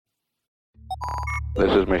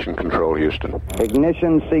This is Mission Control, Houston.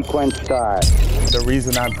 Ignition sequence start. The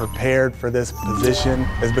reason I'm prepared for this position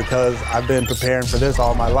is because I've been preparing for this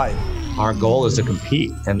all my life. Our goal is to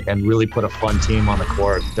compete and really put a fun team on the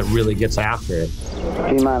court that really gets after it.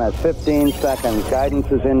 T-minus 15 seconds. Guidance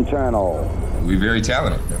is internal. We're very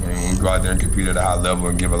talented. I mean, when we go out there and compete at a high level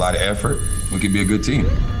and give a lot of effort, we can be a good team.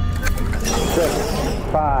 6,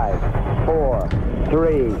 5, 4,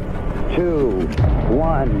 3, 2,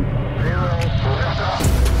 1.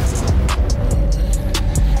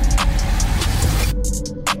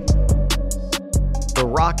 The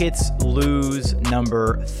Rockets lose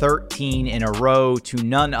number 13 in a row to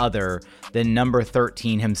none other than number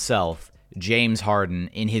 13 himself, James Harden,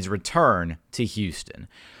 in his return to Houston.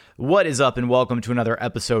 What is up, and welcome to another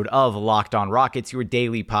episode of Locked On Rockets, your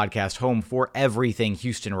daily podcast home for everything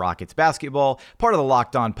Houston Rockets basketball, part of the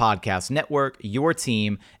Locked On Podcast Network, your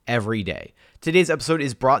team every day. Today's episode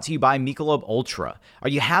is brought to you by Michelob Ultra. Are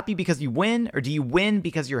you happy because you win, or do you win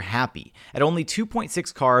because you're happy? At only 2.6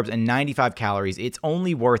 carbs and 95 calories, it's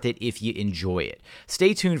only worth it if you enjoy it.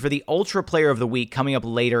 Stay tuned for the Ultra Player of the Week coming up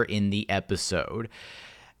later in the episode.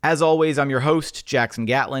 As always, I'm your host, Jackson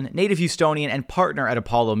Gatlin, native Houstonian and partner at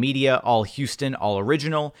Apollo Media, all Houston, all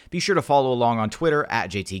original. Be sure to follow along on Twitter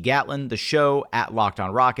at JT Gatlin, the show at Locked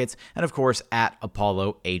On Rockets, and of course at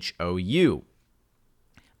Apollo HOU.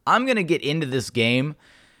 I'm going to get into this game,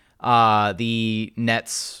 the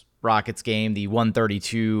Nets-Rockets game, the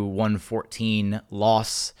 132-114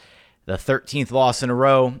 loss, the 13th loss in a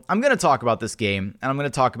row. I'm going to talk about this game, and I'm going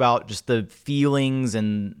to talk about just the feelings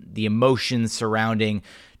and the emotions surrounding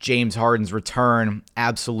James Harden's return,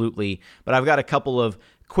 absolutely. But I've got a couple of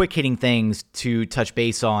quick-hitting things to touch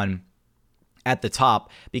base on at the top,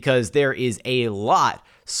 because there is a lot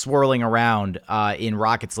swirling around in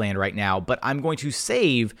Rockets land right now, but I'm going to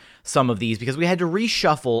save some of these because we had to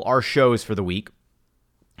reshuffle our shows for the week.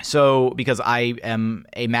 So, because I am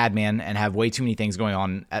a madman and have way too many things going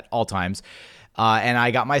on at all times, and I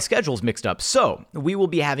got my schedules mixed up. So, we will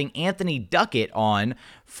be having Anthony Duckett on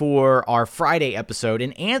for our Friday episode,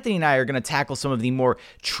 and Anthony and I are going to tackle some of the more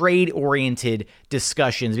trade-oriented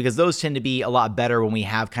discussions, because those tend to be a lot better when we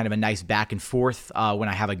have kind of a nice back and forth, when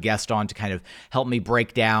I have a guest on to kind of help me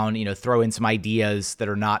break down, throw in some ideas that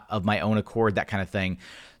are not of my own accord, that kind of thing.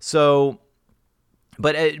 So,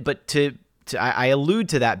 I allude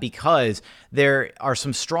to that because there are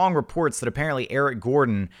some strong reports that apparently Eric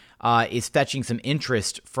Gordon is fetching some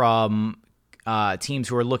interest from teams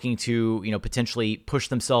who are looking to, potentially push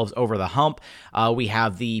themselves over the hump. We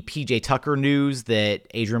have the PJ Tucker news that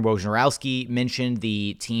Adrian Wojnarowski mentioned,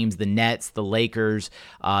 the teams, the Nets, the Lakers,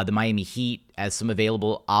 the Miami Heat as some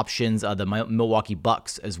available options, the Milwaukee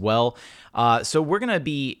Bucks as well. So we're going to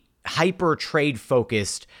be hyper trade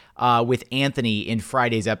focused with Anthony in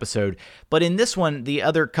Friday's episode. But in this one, the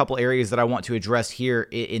other couple areas that I want to address here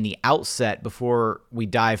in the outset before we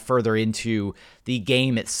dive further into the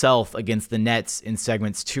game itself against the Nets in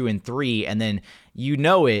segments 2 and 3, and then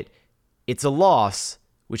it's a loss,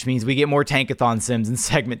 which means we get more Tankathon Sims in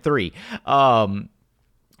segment 3.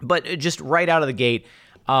 But just right out of the gate,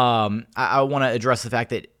 I want to address the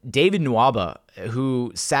fact that David Nwaba,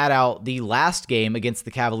 who sat out the last game against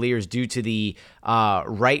the Cavaliers due to the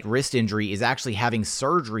right wrist injury, is actually having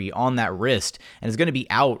surgery on that wrist and is going to be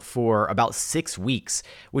out for about 6 weeks,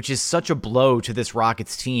 which is such a blow to this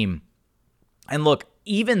Rockets team. And look,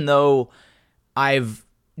 even though I've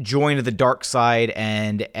joined the dark side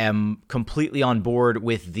and am completely on board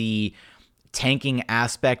with the tanking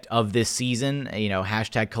aspect of this season,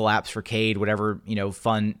 hashtag collapse for Cade, whatever,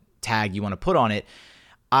 fun tag you want to put on it,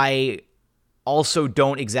 I also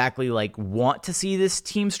don't exactly want to see this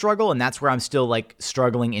team struggle. And that's where I'm still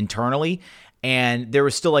struggling internally. And there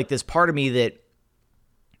was still this part of me that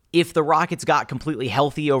if the Rockets got completely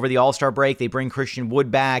healthy over the All-Star break, they bring Christian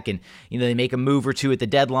Wood back and, they make a move or two at the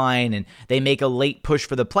deadline and they make a late push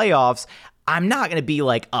for the playoffs, I'm not going to be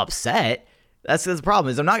upset. That's the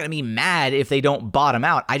problem, is I'm not going to be mad if they don't bottom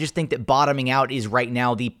out. I just think that bottoming out is right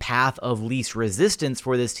now the path of least resistance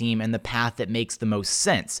for this team and the path that makes the most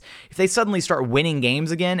sense. If they suddenly start winning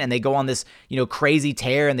games again and they go on this, crazy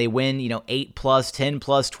tear and they win, 8+, 10+,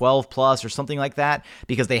 12+, or something like that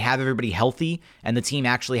because they have everybody healthy and the team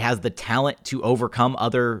actually has the talent to overcome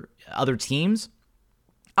other teams,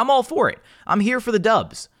 I'm all for it. I'm here for the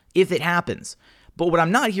dubs if it happens. But what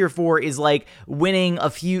I'm not here for is winning a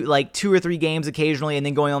few, 2 or 3 games occasionally and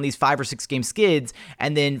then going on these 5 or 6 game skids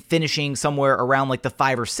and then finishing somewhere around the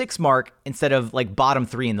 5 or 6 mark instead of bottom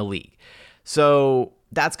 3 in the league. So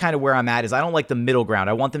that's kind of where I'm at, is I don't like the middle ground.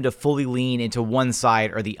 I want them to fully lean into one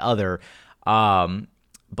side or the other.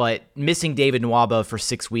 But missing David Nwaba for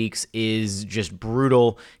 6 weeks is just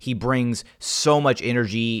brutal. He brings so much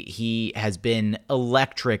energy. He has been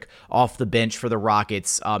electric off the bench for the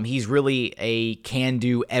Rockets. He's really a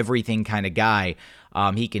can-do everything kind of guy.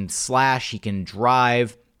 He can slash, he can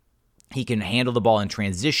drive, he can handle the ball in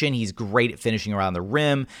transition. He's great at finishing around the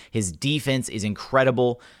rim. His defense is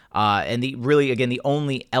incredible. And the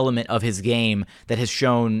only element of his game that has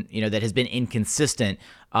shown, that has been inconsistent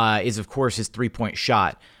is, of course, his three-point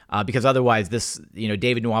shot. Because otherwise,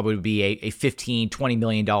 David Nwaba would be a $15, $20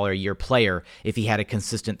 million a year player if he had a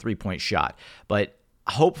consistent three-point shot. But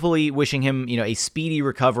hopefully, wishing him, a speedy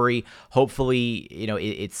recovery. Hopefully,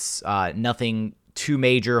 it's nothing too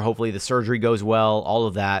major. Hopefully, the surgery goes well. All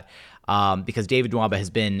of that, because David Nwaba has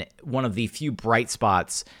been one of the few bright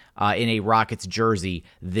spots in a Rockets jersey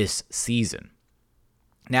this season.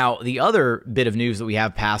 Now, the other bit of news that we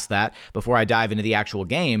have past that, before I dive into the actual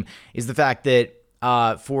game, is the fact that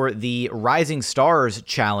for the Rising Stars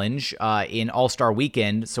Challenge in All-Star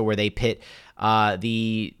Weekend, so where they pit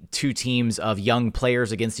the two teams of young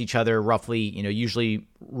players against each other, roughly, usually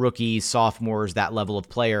rookies, sophomores, that level of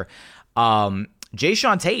player,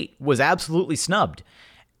 Jae'Sean Tate was absolutely snubbed.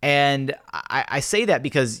 And I say that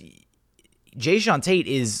because Jae'Sean Tate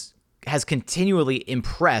has continually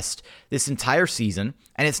impressed this entire season.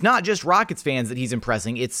 And it's not just Rockets fans that he's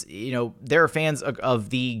impressing. It's, there are fans of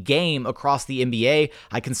the game across the NBA.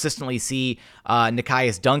 I consistently see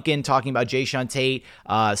Nekias Duncan talking about Jae'Sean Tate,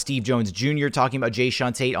 Steve Jones Jr. talking about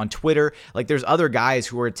Jae'Sean Tate on Twitter. Like, there's other guys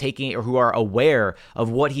who are aware of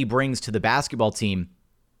what he brings to the basketball team,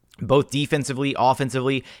 both defensively,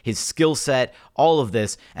 offensively, his skill set, all of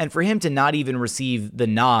this. And for him to not even receive the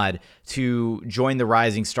nod to join the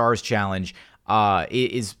Rising Stars Challenge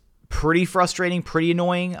is pretty frustrating, pretty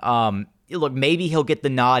annoying. Look, maybe he'll get the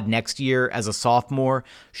nod next year as a sophomore,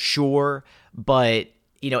 sure. But,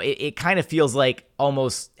 it kind of feels like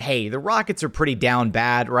almost, hey, the Rockets are pretty down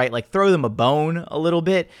bad, right? Like, throw them a bone a little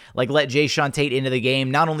bit. Like, let Jae'Sean Tate into the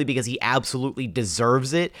game, not only because he absolutely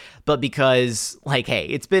deserves it, but because, like, hey,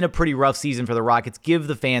 it's been a pretty rough season for the Rockets. Give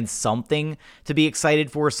the fans something to be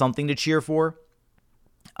excited for, something to cheer for.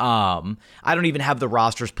 I don't even have the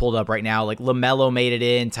rosters pulled up right now. Like, LaMelo made it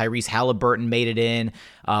in, Tyrese Halliburton made it in,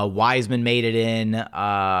 Wiseman made it in,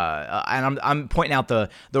 and I'm pointing out the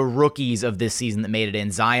rookies of this season that made it in.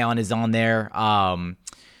 Zion is on there.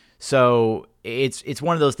 So it's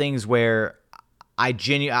one of those things where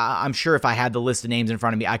I'm sure if I had the list of names in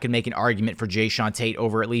front of me, I could make an argument for Jae'Sean Tate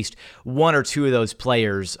over at least one or two of those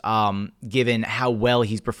players, given how well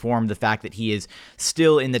he's performed, the fact that he is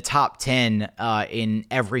still in the top 10 in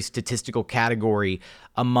every statistical category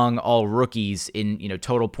among all rookies in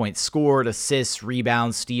total points scored, assists,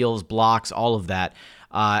 rebounds, steals, blocks, all of that.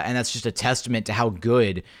 And that's just a testament to how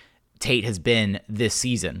good Tate has been this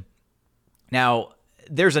season. Now,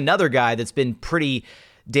 there's another guy that's been pretty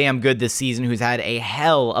damn good this season who's had a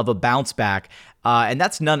hell of a bounce back, and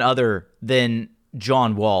that's none other than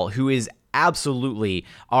John Wall, who is absolutely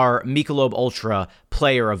our Michelob Ultra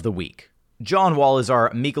Player of the Week. John Wall is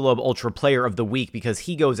our Michelob Ultra Player of the Week because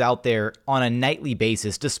he goes out there on a nightly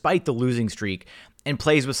basis, despite the losing streak, and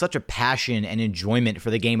plays with such a passion and enjoyment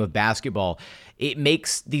for the game of basketball. It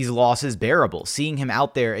makes these losses bearable. Seeing him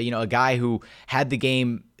out there, a guy who had the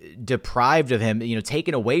game deprived of him,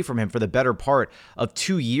 taken away from him for the better part of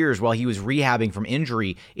 2 years while he was rehabbing from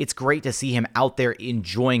injury. It's great to see him out there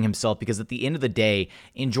enjoying himself, because at the end of the day,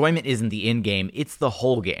 enjoyment isn't the end game, it's the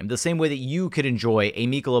whole game. The same way that you could enjoy a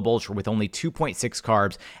Michelob Ultra with only 2.6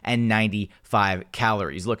 carbs and 95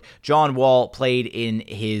 calories. Look, John Wall played in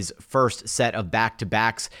his first set of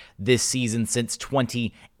back-to-backs this season since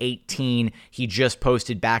 2018. He just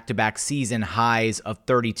posted back-to-back season highs of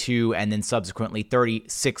 32 and then subsequently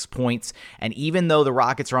 36 points. And even though the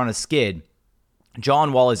Rockets are on a skid,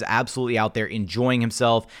 John Wall is absolutely out there enjoying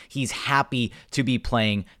himself. He's happy to be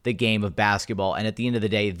playing the game of basketball. And at the end of the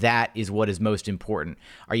day, that is what is most important.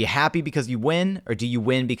 Are you happy because you win, or do you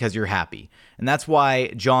win because you're happy? And that's why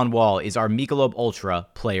John Wall is our Michelob Ultra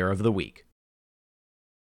Player of the Week.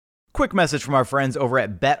 Quick message from our friends over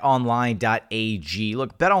at betonline.ag.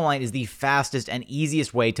 Look, BetOnline is the fastest and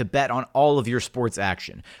easiest way to bet on all of your sports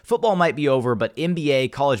action. Football might be over, but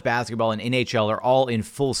NBA, college basketball, and NHL are all in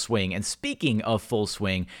full swing. And speaking of full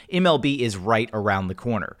swing, MLB is right around the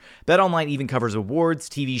corner. BetOnline even covers awards,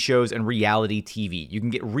 TV shows, and reality TV. You can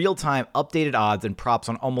get real-time updated odds and props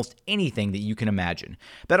on almost anything that you can imagine.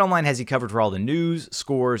 BetOnline has you covered for all the news,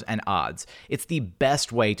 scores, and odds. It's the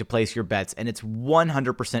best way to place your bets, and it's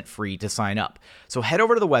 100% free free to sign up. So head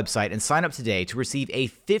over to the website and sign up today to receive a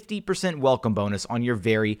 50% welcome bonus on your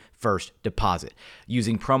very first deposit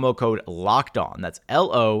using promo code LOCKEDON. That's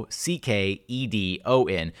LOCKEDON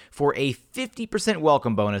for a 50%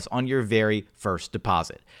 welcome bonus on your very first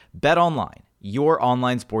deposit. Bet Online, your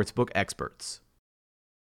online sportsbook experts.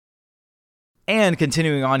 And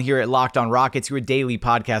continuing on here at Locked On Rockets, your daily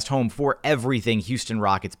podcast home for everything Houston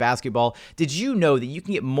Rockets basketball. Did you know that you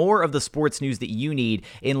can get more of the sports news that you need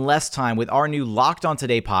in less time with our new Locked On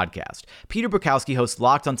Today podcast? Peter Bukowski hosts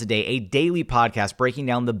Locked On Today, a daily podcast breaking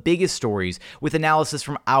down the biggest stories with analysis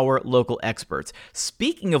from our local experts.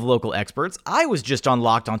 Speaking of local experts, I was just on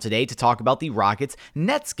Locked On Today to talk about the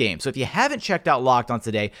Rockets-Nets game. So if you haven't checked out Locked On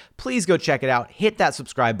Today, please go check it out. Hit that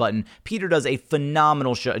subscribe button. Peter does a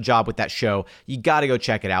phenomenal job with that show. You got to go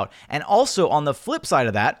check it out. And also on the flip side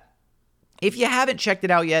of that, if you haven't checked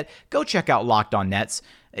it out yet, go check out Locked On Nets.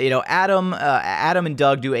 You know, Adam and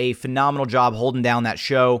Doug do a phenomenal job holding down that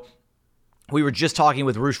show. We were just talking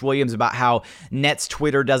with Roosh Williams about how Nets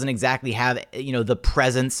Twitter doesn't exactly have, the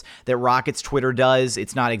presence that Rockets Twitter does.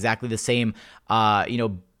 It's not exactly the same,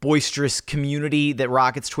 boisterous community that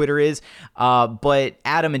Rockets Twitter is. But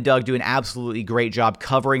Adam and Doug do an absolutely great job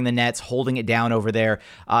covering the Nets, holding it down over there.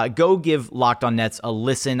 Go give Locked On Nets a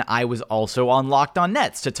listen. I was also on Locked On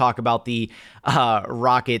Nets to talk about the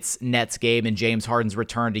Rockets-Nets game and James Harden's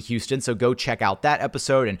return to Houston. So go check out that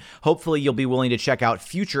episode, and hopefully you'll be willing to check out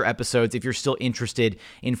future episodes if you're still interested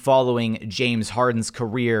in following James Harden's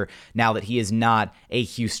career now that he is not a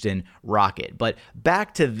Houston Rocket. But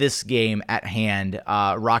back to this game at hand,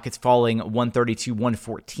 Rockets falling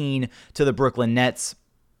 132-114 to the Brooklyn Nets.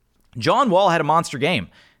 John Wall had a monster game.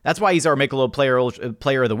 That's why he's our Michelob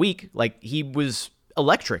player of the week. Like, he was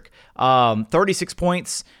electric. 36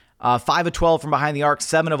 points, 5 of 12 from behind the arc,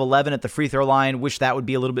 7 of 11 at the free throw line. Wish that would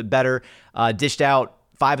be a little bit better. Dished out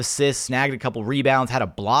 5 assists, snagged a couple rebounds, had a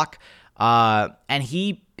block. And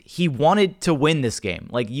he wanted to win this game.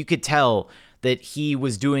 Like, you could tell that he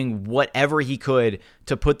was doing whatever he could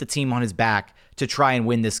to put the team on his back to try and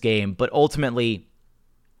win this game. But ultimately,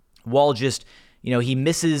 Wall just, he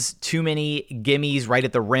misses too many gimmies right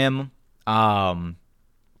at the rim.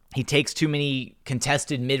 He takes too many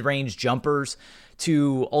contested mid-range jumpers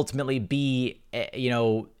to ultimately be,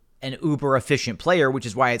 an uber efficient player, which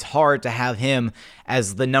is why it's hard to have him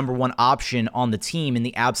as the number one option on the team in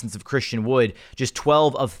the absence of Christian Wood. Just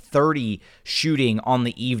 12 of 30 shooting on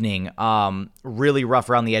the evening. Really rough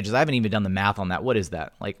around the edges. I haven't even done the math on that. What is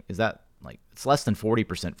that? It's less than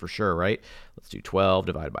 40% for sure, right? Let's do 12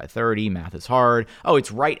 divided by 30. Math is hard. Oh,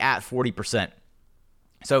 it's right at 40%.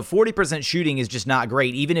 So 40% shooting is just not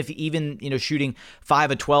great. Even shooting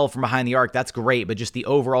 5 of 12 from behind the arc, that's great. But just the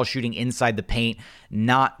overall shooting inside the paint,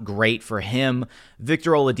 not great for him.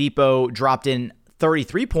 Victor Oladipo dropped in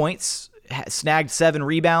 33 points, snagged 7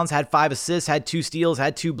 rebounds, had 5 assists, had 2 steals,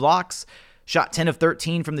 had 2 blocks, shot 10 of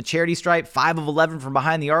 13 from the charity stripe, 5 of 11 from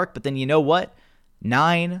behind the arc. But then you know what?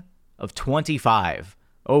 9 of 25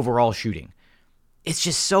 overall shooting. It's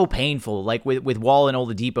just so painful. Like with Wall and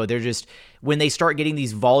Oladipo, they're just, when they start getting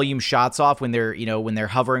these volume shots off, when they're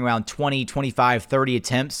hovering around 20, 25, 30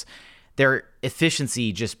 attempts, their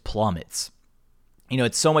efficiency just plummets.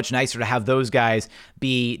 It's so much nicer to have those guys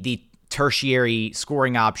be the tertiary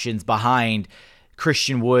scoring options behind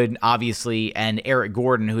Christian Wood, obviously, and Eric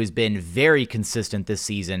Gordon, who has been very consistent this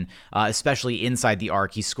season, especially inside the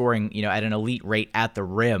arc. He's scoring, at an elite rate at the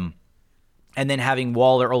rim. And then having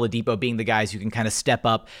Wall or Oladipo being the guys who can kind of step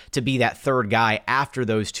up to be that third guy after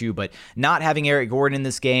those two. But not having Eric Gordon in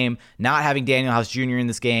this game, not having Daniel House Jr. in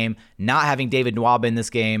this game, not having David Nwaba in this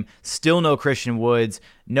game, still no Christian Woods,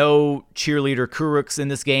 no cheerleader Kurucs in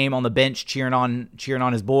this game on the bench cheering on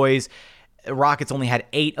his boys. Rockets only had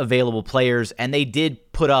 8 available players, and they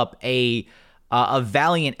did put up a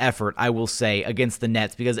valiant effort, I will say, against the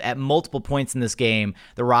Nets, because at multiple points in this game,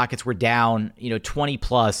 the Rockets were down, 20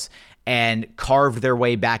 plus, and carved their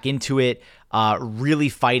way back into it, really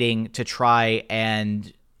fighting to try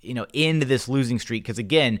and, end this losing streak. Because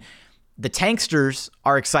again, the Tanksters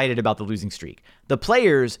are excited about the losing streak. The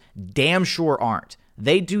players damn sure aren't.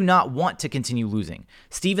 They do not want to continue losing.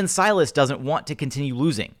 Steven Silas doesn't want to continue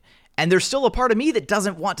losing. And there's still a part of me that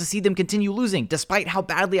doesn't want to see them continue losing, despite how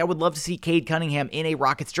badly I would love to see Cade Cunningham in a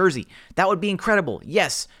Rockets jersey. That would be incredible.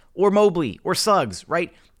 Yes, or Mobley, or Suggs,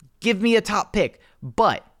 right? Give me a top pick.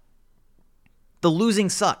 But the losing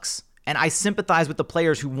sucks. And I sympathize with the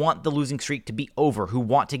players who want the losing streak to be over, who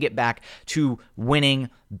want to get back to winning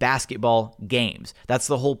basketball games. That's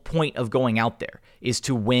the whole point of going out there, is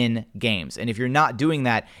to win games. And if you're not doing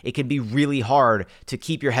that, it can be really hard to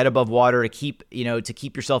keep your head above water, to keep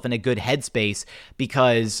yourself in a good headspace,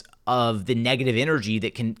 because of the negative energy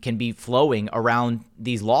that can be flowing around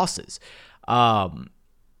these losses.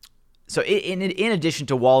 So in addition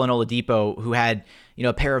to Wall and Oladipo, who had,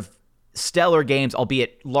 a pair of stellar games,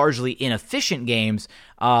 albeit largely inefficient games,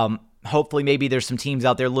 hopefully maybe there's some teams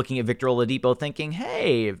out there looking at Victor Oladipo thinking,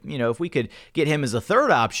 hey, if we could get him as a third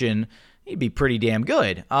option, he'd be pretty damn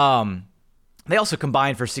good. They also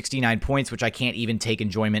combined for 69 points, which I can't even take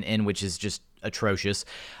enjoyment in, which is just atrocious.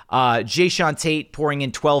 Jae'Sean Tate pouring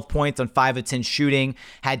in 12 points on 5 of 10 shooting,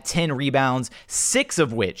 had 10 rebounds, 6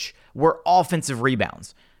 of which were offensive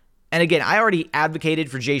rebounds. And again, I already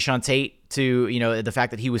advocated for Jae'Sean Tate to, the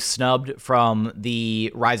fact that he was snubbed from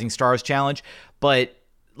the Rising Stars Challenge, but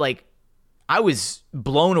I was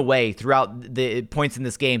blown away throughout the points in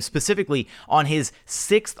this game, specifically on his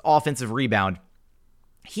 6th offensive rebound.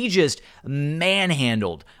 He just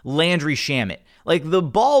manhandled Landry Shamet. The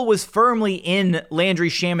ball was firmly in Landry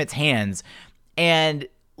Shamet's hands, and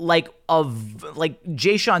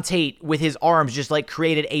Jae'Sean Tate with his arms just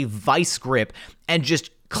created a vice grip and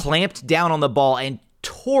just clamped down on the ball and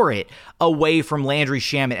tore it away from Landry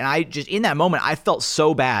Shamet. And I just, in that moment, I felt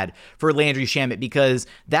so bad for Landry Shamet because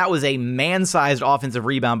that was a man-sized offensive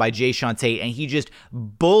rebound by Jae'Sean Tate, and he just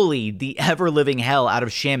bullied the ever-living hell out of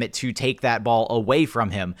Shamet to take that ball away from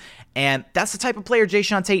him. And that's the type of player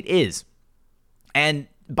Jae'Sean Tate is. And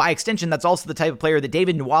by extension, that's also the type of player that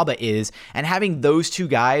David Nwaba is, and having those two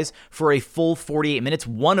guys for a full 48 minutes,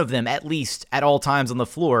 one of them at least at all times on the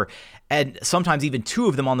floor, and sometimes even 2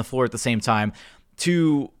 of them on the floor at the same time,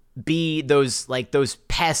 to be those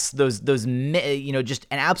pests, those just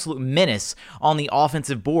an absolute menace on the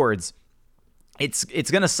offensive boards. It's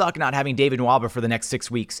going to suck not having David Nwaba for the next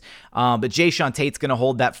 6 weeks. But Jae'Sean Tate's going to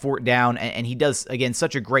hold that fort down, and he does, again,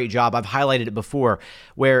 such a great job. I've highlighted it before,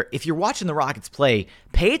 where if you're watching the Rockets play,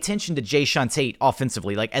 pay attention to Jae'Sean Tate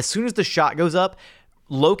offensively. As soon as the shot goes up,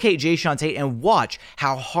 locate Jae'Sean Tate and watch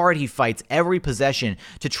how hard he fights every possession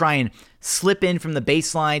to try and slip in from the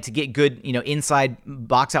baseline to get good, inside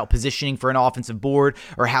box out positioning for an offensive board,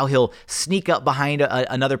 or how he'll sneak up behind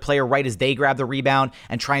another player right as they grab the rebound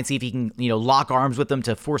and try and see if he can, lock arms with them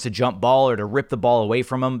to force a jump ball or to rip the ball away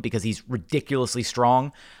from him because he's ridiculously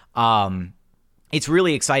strong. It's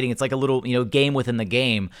really exciting. It's like a little, game within the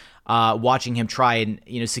game, watching him try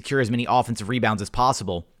and, secure as many offensive rebounds as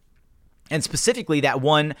possible. And specifically that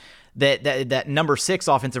one, that number 6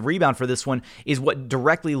 offensive rebound for this one is what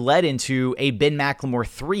directly led into a Ben McLemore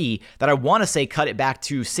 3 that I want to say cut it back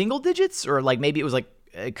to single digits, or maybe it was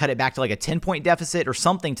cut it back to a 10-point deficit or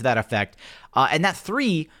something to that effect. And that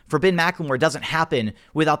 3 for Ben McLemore doesn't happen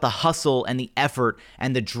without the hustle and the effort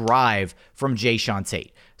and the drive from Jae'Sean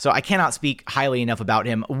Tate. So I cannot speak highly enough about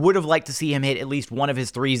him. Would have liked to see him hit at least one of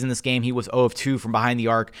his 3s in this game. He was 0 of 2 from behind the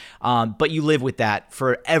arc. But you live with that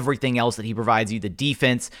for everything else that he provides you, the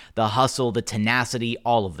defense, the hustle, the tenacity,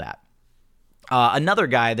 all of that. Another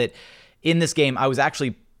guy that in this game I was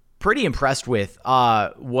actually pretty impressed with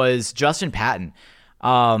was Justin Patton.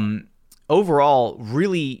 Overall,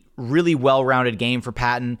 really, really well-rounded game for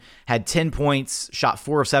Patton. Had 10 points, shot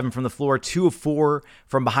 4 of 7 from the floor, 2 of 4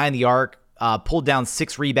 from behind the arc, pulled down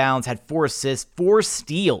 6 rebounds, had 4 assists, 4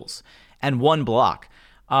 steals, and 1 block.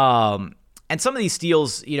 And some of these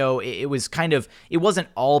steals, it was it wasn't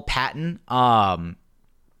all Patton,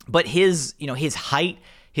 but his height,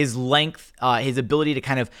 his length, his ability to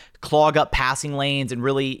kind of clog up passing lanes and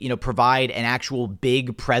really, provide an actual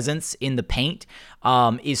big presence in the paint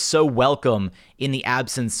is so welcome in the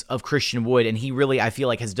absence of Christian Wood. And he really, I feel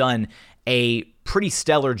like, has done a pretty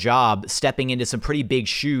stellar job stepping into some pretty big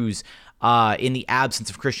shoes in the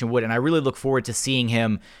absence of Christian Wood. And I really look forward to seeing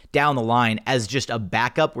him down the line as just a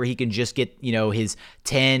backup where he can just get, his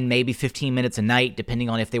 10, maybe 15 minutes a night, depending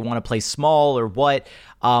on if they want to play small or what.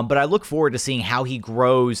 But I look forward to seeing how he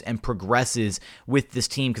grows and progresses with this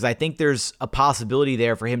team, because I think there's a possibility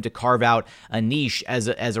there for him to carve out a niche as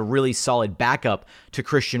a really solid backup to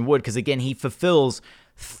Christian Wood. Because again, he fulfills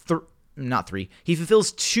he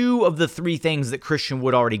fulfills 2 of the 3 things that Christian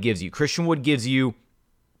Wood already gives you. Christian Wood gives you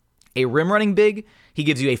a rim running big, he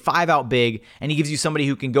gives you a 5-out big, and he gives you somebody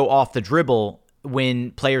who can go off the dribble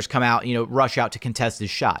when players come out, rush out to contest his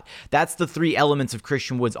shot. That's the 3 elements of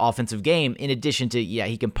Christian Wood's offensive game, in addition to,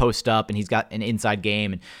 he can post up and he's got an inside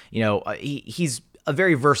game, and, he's a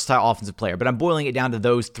very versatile offensive player. But I'm boiling it down to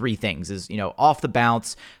those 3 things is, off the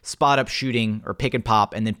bounce, spot up shooting, or pick and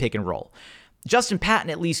pop, and then pick and roll. Justin Patton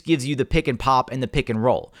at least gives you the pick and pop and the pick and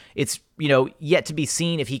roll. It's, yet to be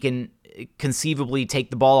seen if he can conceivably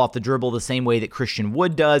take the ball off the dribble the same way that Christian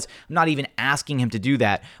Wood does. I'm not even asking him to do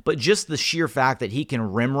that, but just the sheer fact that he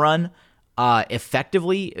can rim run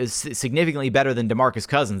effectively, is significantly better than DeMarcus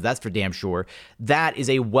Cousins, that's for damn sure, that is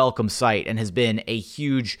a welcome sight and has been a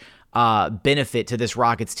huge benefit to this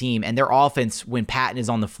Rockets team. And their offense, when Patton is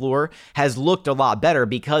on the floor, has looked a lot better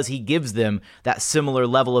because he gives them that similar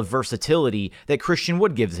level of versatility that Christian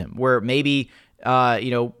Wood gives him, where maybe,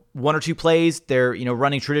 one or two plays, they're,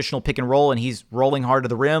 running traditional pick and roll and he's rolling hard to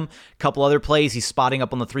the rim. A couple other plays, he's spotting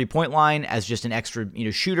up on the 3-point line as just an extra,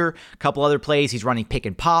 shooter. A couple other plays, he's running pick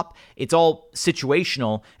and pop. It's all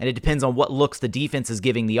situational and it depends on what looks the defense is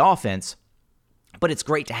giving the offense. But it's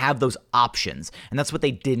great to have those options, and that's what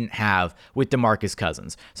they didn't have with DeMarcus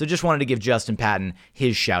Cousins. So just wanted to give Justin Patton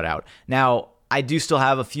his shout out. Now, I do still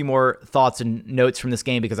have a few more thoughts and notes from this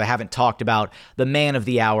game because I haven't talked about the man of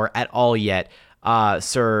the hour at all yet,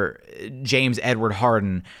 Sir James Edward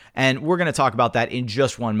Harden. And we're going to talk about that in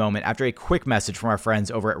just one moment after a quick message from our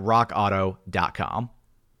friends over at rockauto.com.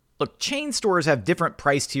 Look, chain stores have different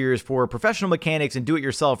price tiers for professional mechanics and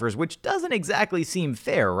do-it-yourselfers, which doesn't exactly seem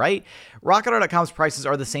fair, right? RockAuto.com's prices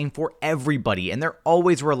are the same for everybody, and they're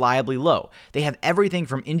always reliably low. They have everything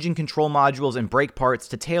from engine control modules and brake parts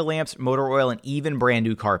to tail lamps, motor oil, and even brand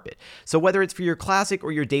new carpet. So whether it's for your classic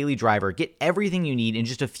or your daily driver, get everything you need in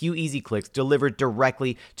just a few easy clicks delivered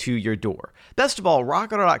directly to your door. Best of all,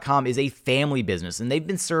 RockAuto.com is a family business, and they've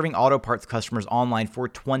been serving auto parts customers online for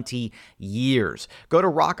 20 years. Go to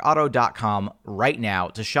RockAuto.com right now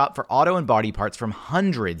to shop for auto and body parts from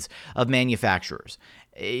hundreds of manufacturers.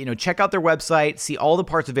 Check out their website, see all the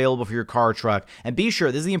parts available for your car or truck, and be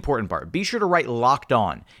sure, this is the important part, be sure to write Locked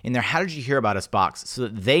On in their How Did You Hear About Us box so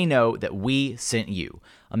that they know that we sent you.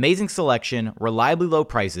 Amazing selection, reliably low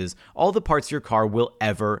prices, all the parts your car will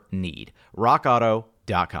ever need.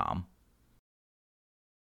 RockAuto.com.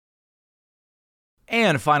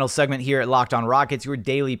 And final segment here at Locked On Rockets, your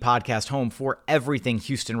daily podcast home for everything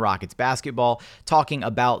Houston Rockets basketball, talking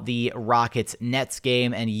about the Rockets-Nets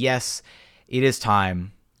game. And yes, it is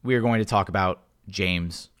time. We are going to talk about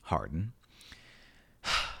James Harden.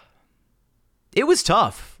 It was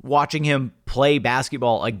tough watching him play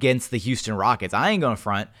basketball against the Houston Rockets. I ain't going to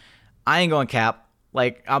front. I ain't going to cap.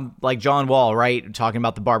 I'm like John Wall, right? Talking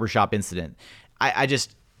about the barbershop incident.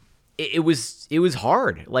 It was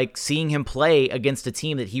hard, seeing him play against a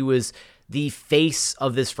team that he was the face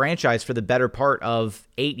of this franchise for the better part of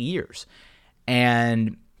 8 years.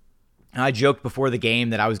 And I joked before the game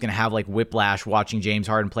that I was going to have whiplash watching James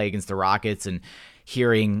Harden play against the Rockets and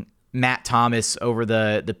hearing Matt Thomas over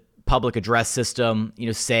the public address system,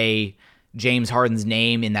 say James Harden's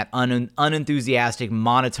name in that unenthusiastic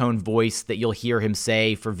monotone voice that you'll hear him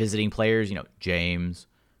say for visiting players, James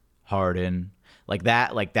Harden. Like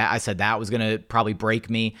that, I said that was going to probably break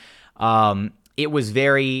me. It was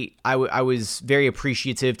I was very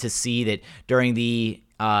appreciative to see that during the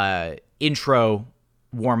intro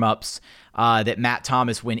warm-ups that Matt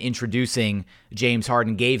Thomas, when introducing James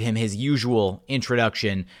Harden, gave him his usual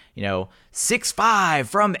introduction, 6'5"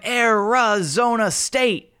 from Arizona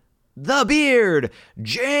State, the Beard,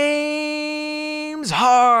 James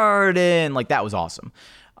Harden. That was awesome.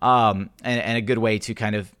 And a good way to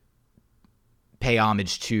kind of pay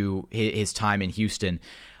homage to his time in Houston.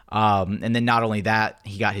 And then not only that,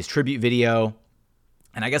 he got his tribute video.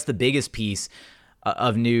 And I guess the biggest piece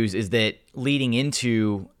of news is that leading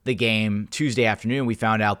into the game Tuesday afternoon, we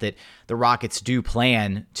found out that the Rockets do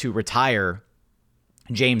plan to retire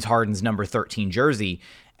James Harden's number 13 jersey.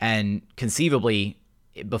 And conceivably,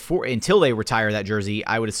 until they retire that jersey,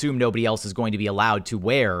 I would assume nobody else is going to be allowed to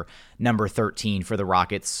wear number 13 for the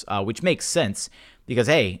Rockets, which makes sense because,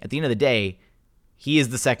 hey, at the end of the day, he is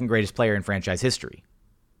the second greatest player in franchise history,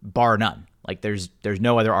 bar none. There's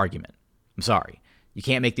no other argument. I'm sorry. You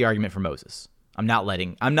can't make the argument for Moses. I'm not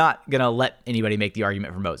going to let anybody make the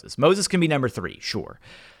argument for Moses. Moses can be number 3, sure.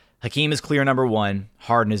 Hakeem is clear number 1.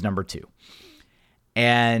 Harden is number 2.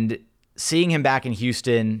 And seeing him back in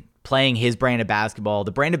Houston, playing his brand of basketball,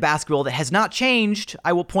 the brand of basketball that has not changed,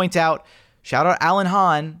 I will point out, shout out Alan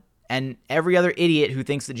Hahn, and every other idiot who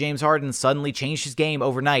thinks that James Harden suddenly changed his game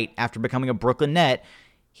overnight after becoming a Brooklyn Net.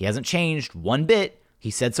 He hasn't changed one bit. He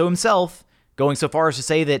said so himself, going so far as to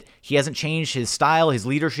say that he hasn't changed his style, his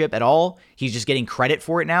leadership at all. He's just getting credit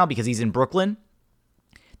for it now because he's in Brooklyn.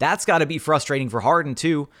 That's got to be frustrating for Harden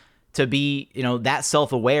too, to be, that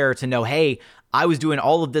self-aware, to know, hey, I was doing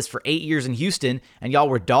all of this for 8 years in Houston and y'all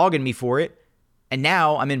were dogging me for it. And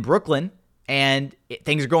now I'm in Brooklyn and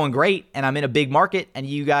things are going great, and I'm in a big market, and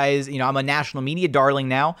you guys, I'm a national media darling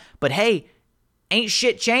now, but hey, ain't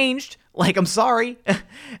shit changed. I'm sorry.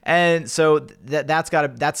 And so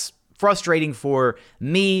that's frustrating for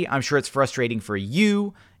me. I'm sure it's frustrating for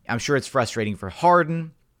you. I'm sure it's frustrating for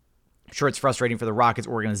Harden. I'm sure it's frustrating for the Rockets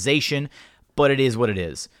organization, but it is what it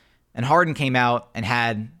is. And Harden came out and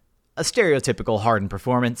had a stereotypical Harden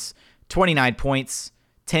performance. 29 points,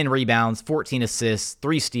 10 rebounds, 14 assists,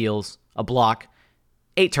 3 steals, a block,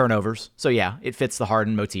 8 turnovers. So yeah, it fits the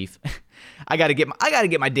Harden motif. I got to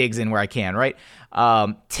get my digs in where I can, right?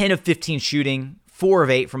 10 of 15 shooting, 4 of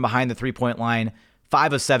 8 from behind the three-point line,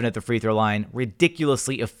 5 of 7 at the free throw line.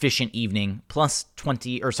 Ridiculously efficient evening, plus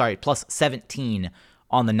 17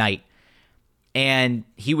 on the night. And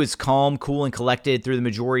he was calm, cool, and collected through the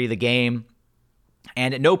majority of the game.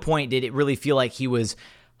 And at no point did it really feel like he was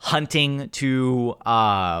hunting to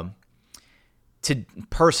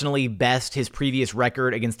personally best his previous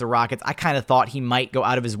record against the Rockets. I kind of thought he might go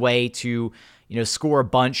out of his way to, score a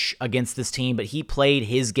bunch against this team, but he played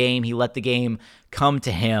his game. He let the game come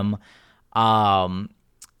to him. And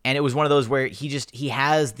it was one of those where he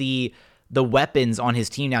has the weapons on his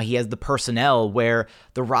team now. He has the personnel where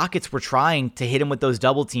the Rockets were trying to hit him with those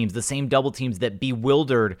double teams, the same double teams that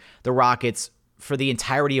bewildered the Rockets for the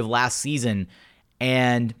entirety of last season.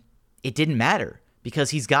 And it didn't matter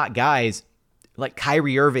because he's got guys like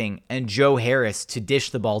Kyrie Irving and Joe Harris to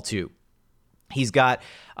dish the ball to. He's got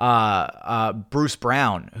Bruce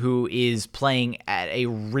Brown, who is playing at a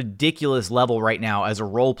ridiculous level right now as a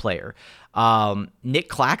role player. Nick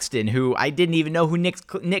Claxton, who I didn't even know who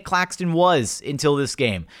Nick Claxton was until this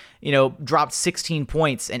game, dropped 16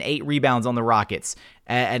 points and 8 rebounds on the Rockets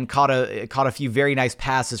and caught a few very nice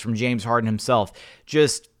passes from James Harden himself.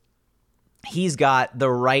 He's got the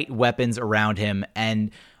right weapons around him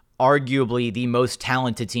and arguably the most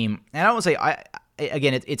talented team. And I won't say,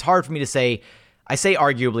 it's hard for me to say, I say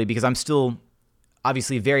arguably because I'm still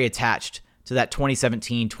obviously very attached to that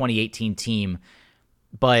 2017-2018 team.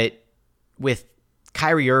 But with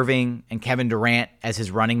Kyrie Irving and Kevin Durant as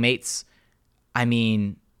his running mates, I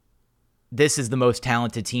mean, this is the most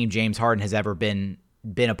talented team James Harden has ever been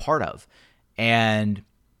a part of. And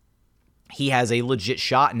he has a legit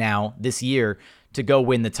shot now this year to go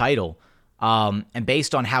win the title. And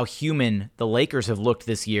based on how human the Lakers have looked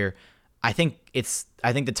this year, I think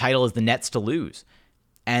the title is the Nets to lose.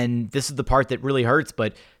 And this is the part that really hurts.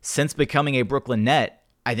 But since becoming a Brooklyn Net,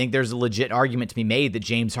 I think there's a legit argument to be made that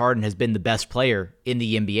James Harden has been the best player in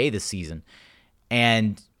the NBA this season.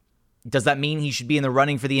 And does that mean he should be in the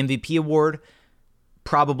running for the MVP award?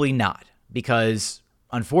 Probably not, because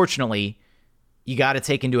unfortunately, you got to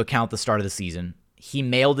take into account the start of the season. He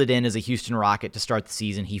mailed it in as a Houston Rocket to start the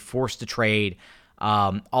season. He forced a trade,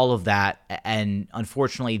 all of that. And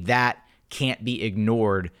unfortunately, that can't be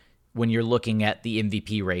ignored when you're looking at the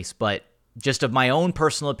MVP race. But just of my own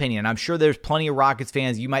personal opinion, I'm sure there's plenty of Rockets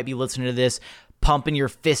fans, you might be listening to this, pumping your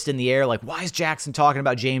fist in the air like, why is Jackson talking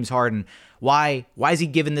about James Harden? Why is he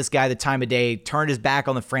giving this guy the time of day, turned his back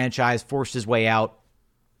on the franchise, forced his way out?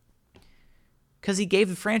 Because he gave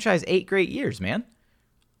the franchise 8 great years, man.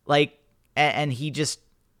 And he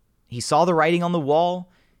saw the writing on the wall.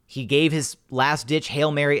 He gave his last-ditch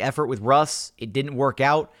Hail Mary effort with Russ. It didn't work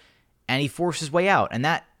out, and he forced his way out. And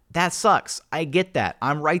that sucks. I get that.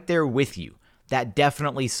 I'm right there with you. That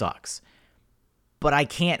definitely sucks. But I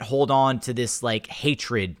can't hold on to this,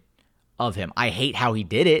 hatred of him. I hate how he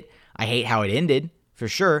did it. I hate how it ended, for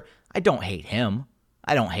sure. I don't hate him.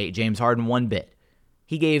 I don't hate James Harden one bit.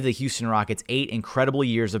 He gave the Houston Rockets 8 incredible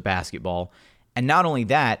years of basketball. And not only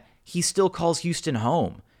that, he still calls Houston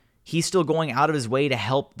home. He's still going out of his way to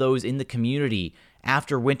help those in the community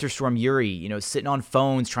after Winter Storm Uri, sitting on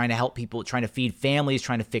phones, trying to help people, trying to feed families,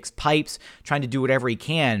 trying to fix pipes, trying to do whatever he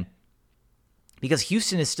can, because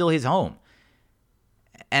Houston is still his home.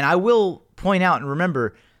 And I will point out and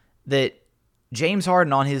remember that James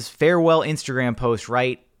Harden on his farewell Instagram post,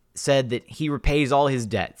 right, said that he repays all his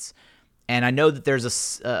debts. And I know that there's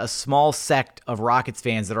a small sect of Rockets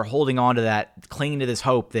fans that are holding on to that, clinging to this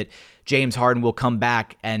hope that James Harden will come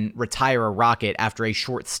back and retire a Rocket after a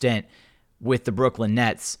short stint with the Brooklyn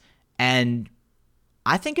Nets. And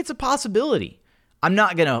I think it's a possibility. I'm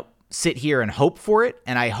not going to sit here and hope for it,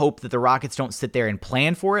 and I hope that the Rockets don't sit there and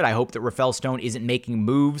plan for it. I hope that Rafael Stone isn't making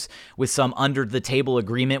moves with some under-the-table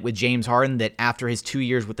agreement with James Harden that after his 2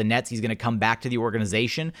 years with the Nets, he's going to come back to the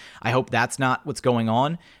organization. I hope that's not what's going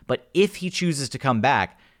on. But if he chooses to come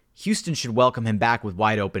back, Houston should welcome him back with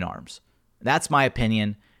wide open arms. That's my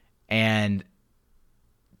opinion. And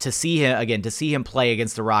to see him play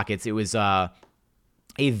against the Rockets, it was a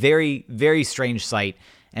very, very strange sight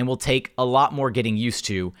and will take a lot more getting used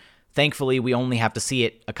to. Thankfully, we only have to see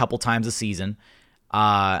it a couple times a season.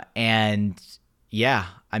 It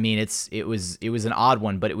was an odd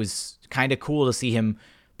one, but it was kind of cool to see him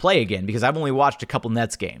play again because I've only watched a couple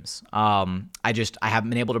Nets games. I haven't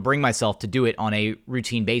been able to bring myself to do it on a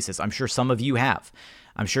routine basis. I'm sure some of you have.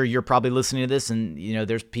 I'm sure you're probably listening to this, and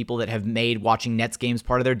there's people that have made watching Nets games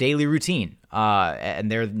part of their daily routine.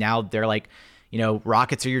 And they're like,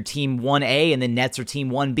 Rockets are your team 1A, and then Nets are team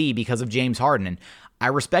 1B because of James Harden. And I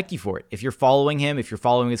respect you for it. If you're following him, if you're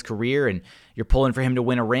following his career, and you're pulling for him to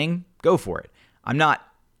win a ring, go for it. I'm not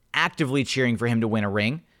actively cheering for him to win a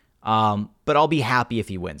ring, but I'll be happy if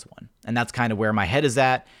he wins one. And that's kind of where my head is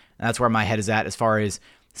at. And that's where my head is at as far as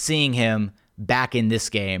seeing him back in this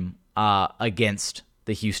game against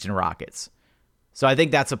the Houston Rockets. So I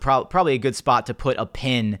think that's probably a good spot to put a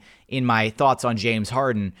pin in my thoughts on James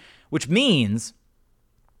Harden, which means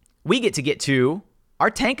we get to our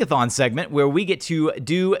Tankathon segment where we get to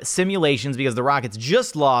do simulations because the Rockets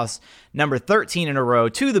just lost number 13 in a row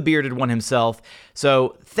to the bearded one himself.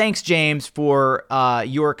 So thanks, James, for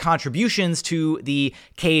your contributions to the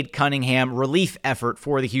Cade Cunningham relief effort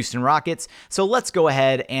for the Houston Rockets. So let's go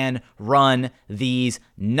ahead and run these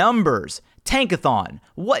numbers. Tankathon,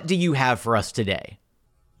 what do you have for us today?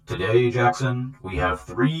 Today, Jackson, we have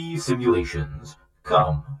 3 simulations.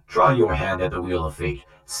 Come, try your hand at the Wheel of Fate.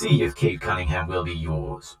 See if Cade Cunningham will be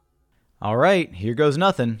yours. All right, here goes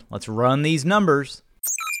nothing. Let's run these numbers.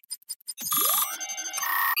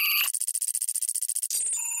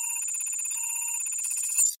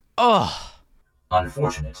 Oh.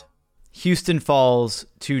 Unfortunate. Houston falls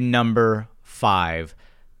to number 5.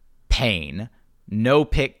 Pain. No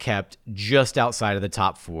pick kept, just outside of the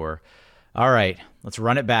top 4. All right, let's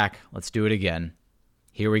run it back. Let's do it again.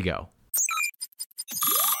 Here we go.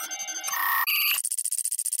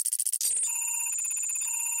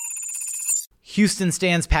 Houston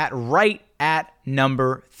stands pat right at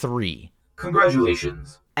number 3.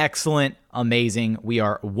 Congratulations. Excellent. Amazing. We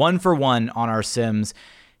are 1 for 1 on our sims.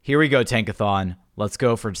 Here we go, Tankathon. Let's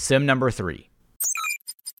go for sim number 3.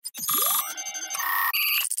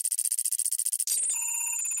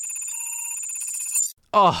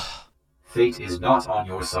 Oh. Fate is not on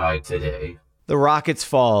your side today. The Rockets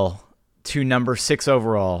fall to number 6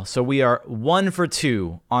 overall. So we are 1 for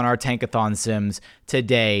 2 on our Tankathon sims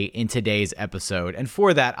today in today's episode. And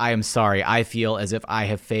for that, I am sorry. I feel as if I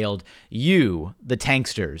have failed you, the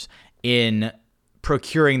Tanksters, in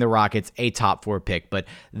procuring the Rockets a top 4 pick. But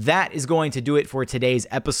that is going to do it for today's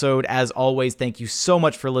episode. As always, thank you so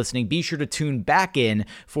much for listening. Be sure to tune back in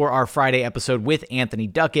for our Friday episode with Anthony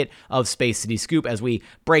Duckett of Space City Scoop as we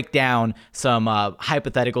break down some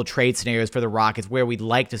hypothetical trade scenarios for the Rockets, where we'd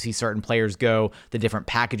like to see certain players go, the different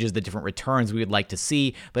packages, the different returns we would like to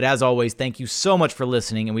see. But as always, thank you so much for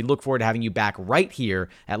listening, and we look forward to having you back right here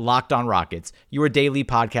at Locked On Rockets, your daily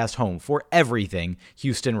podcast home for everything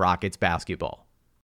Houston Rockets basketball.